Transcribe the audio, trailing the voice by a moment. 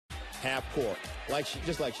half court,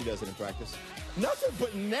 just like she does it in practice. Nothing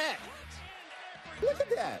but net. Look at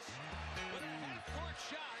that.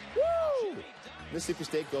 Woo! Mississippi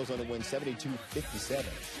State goes on to win 72-57.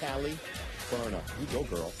 Callie Berna. You go,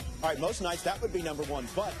 girl. All right, most nights that would be number one,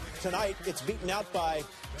 but tonight it's beaten out by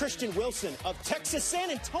Christian Wilson of Texas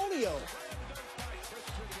San Antonio.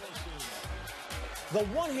 The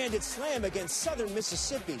one-handed slam against Southern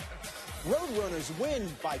Mississippi. Roadrunners win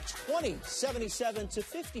by 20,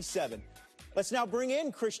 77-57. Let's now bring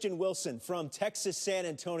in Christian Wilson from Texas San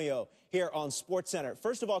Antonio here on SportsCenter.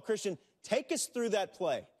 First of all, Christian, take us through that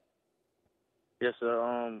play. Yes,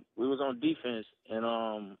 sir. We was on defense, and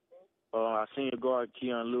our senior guard,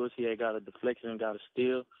 Keon Lewis, he had got a deflection and got a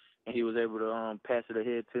steal, and he was able to pass it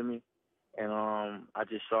ahead to me. And I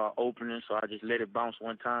just saw an opening, so I just let it bounce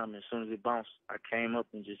one time. And as soon as it bounced, I came up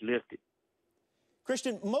and just lifted.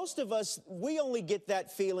 Christian, most of us, we only get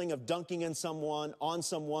that feeling of dunking on someone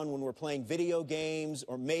when we're playing video games,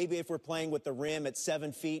 or maybe if we're playing with the rim at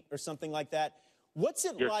 7 feet or something like that. What's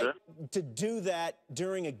it like to do that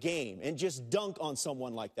during a game and just dunk on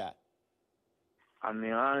someone like that? I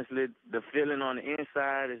mean, honestly, the feeling on the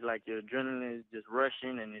inside is like your adrenaline is just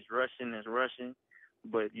rushing, and it's rushing.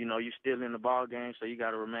 But, you know, you're still in the ball game, so you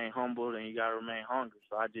got to remain humble and you got to remain hungry.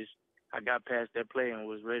 So I got past that play and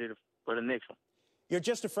was ready for the next one. You're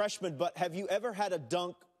just a freshman, but have you ever had a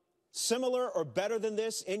dunk similar or better than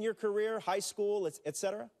this in your career, high school, et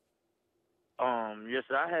cetera? Yes,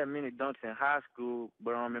 sir. I had many dunks in high school,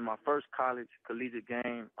 but in my first collegiate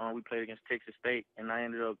game, we played against Texas State, and I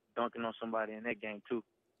ended up dunking on somebody in that game too.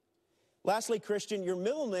 Lastly, Christian, your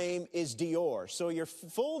middle name is Dior, so your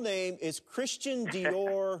full name is Christian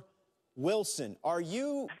Dior Wilson. Are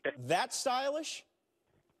you that stylish?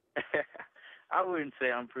 I wouldn't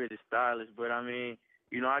say I'm pretty stylish, but I mean,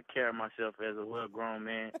 you know, I carry myself as a well-grown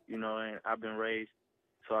man, you know, and I've been raised.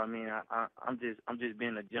 So I mean, I'm just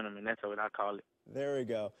being a gentleman. That's what I call it. There we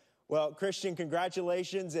go. Well, Christian,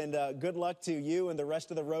 congratulations and good luck to you and the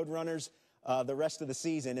rest of the Roadrunners the rest of the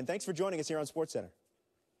season. And thanks for joining us here on SportsCenter.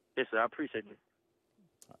 Yes, sir. I appreciate it.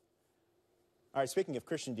 All right. Speaking of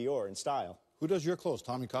Christian Dior and style, who does your clothes?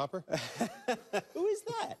 Tommy Copper? Who is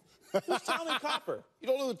that? Who's Tommy Copper? You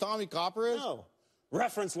don't know who Tommy Copper is? No.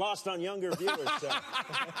 Reference lost on younger viewers. So.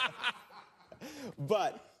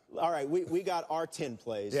 But, all right, we got our 10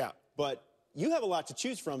 plays. Yeah. But you have a lot to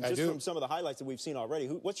choose from just from some of the highlights that we've seen already.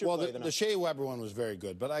 What's your play tonight? The Shea Weber one was very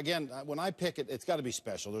good. But, again, when I pick it, it's got to be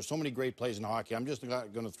special. There's so many great plays in hockey. I'm just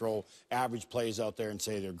not going to throw average plays out there and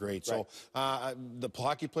say they're great. Right. So the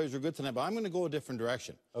hockey plays were good tonight, but I'm going to go a different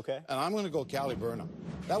direction. Okay. And I'm going to go Callie Berna.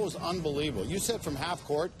 That was unbelievable. You said from half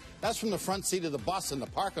court. That's from the front seat of the bus in the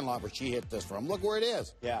parking lot where she hit this from. Look where it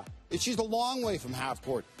is. Yeah. She's a long way from half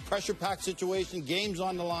court. Pressure-packed situation, games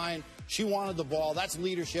on the line. She wanted the ball. That's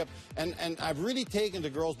leadership. And I've really taken to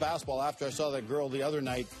girls basketball after I saw that girl the other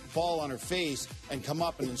night fall on her face and come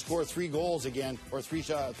up and then score 3 goals again, or 3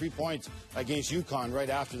 points against UConn right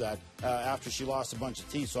after that, after she lost a bunch of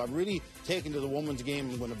teeth. So I've really taken to the women's game.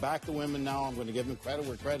 I'm going to back the women now. I'm going to give them credit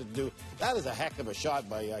where credit's due. That is a heck of a shot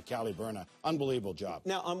by Callie Berna. Unbelievable job.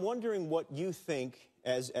 Now, I'm wondering what you think,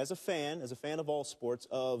 as a fan of all sports,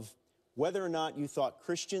 of whether or not you thought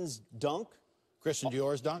Christian's dunk, Christian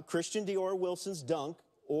Dior's dunk? Christian Dior Wilson's dunk,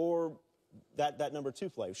 or that number 2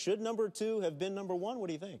 play. Should number 2 have been number 1? What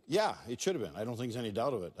do you think? Yeah, it should have been. I don't think there's any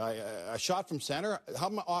doubt of it. A shot from center,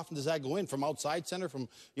 how often does that go in? From outside center? From,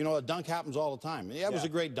 you know, a dunk happens all the time. Yeah, it was a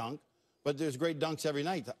great dunk, but there's great dunks every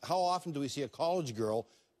night. How often do we see a college girl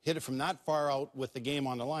hit it from that far out with the game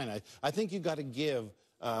on the line? I think you've got to give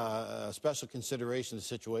special consideration to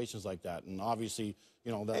situations like that, and obviously,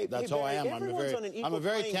 you know, that's how I am. I'm a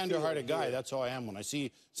very tender-hearted guy. That's how I am. When I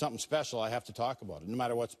see something special, I have to talk about it, no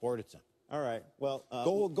matter what sport it's in. All right. Well,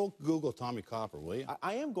 go Google Tommy Copper, will you?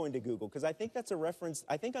 I am going to Google, because I think that's a reference.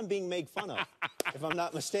 I think I'm being made fun of, if I'm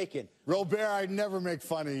not mistaken. Robert, I'd never make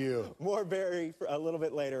fun of you. More Barry a little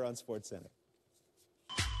bit later on SportsCenter.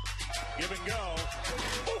 Give and go.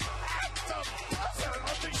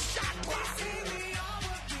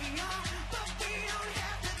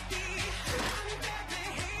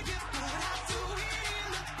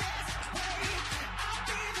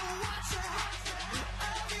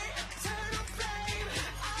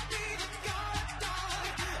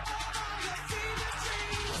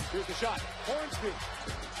 Here's the shot. Hornsby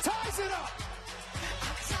ties it up.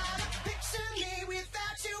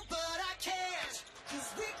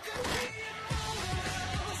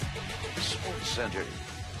 SportsCenter,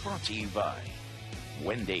 brought to you by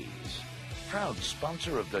Wendy's, proud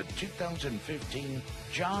sponsor of the 2015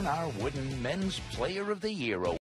 John R. Wooden Men's Player of the Year Award.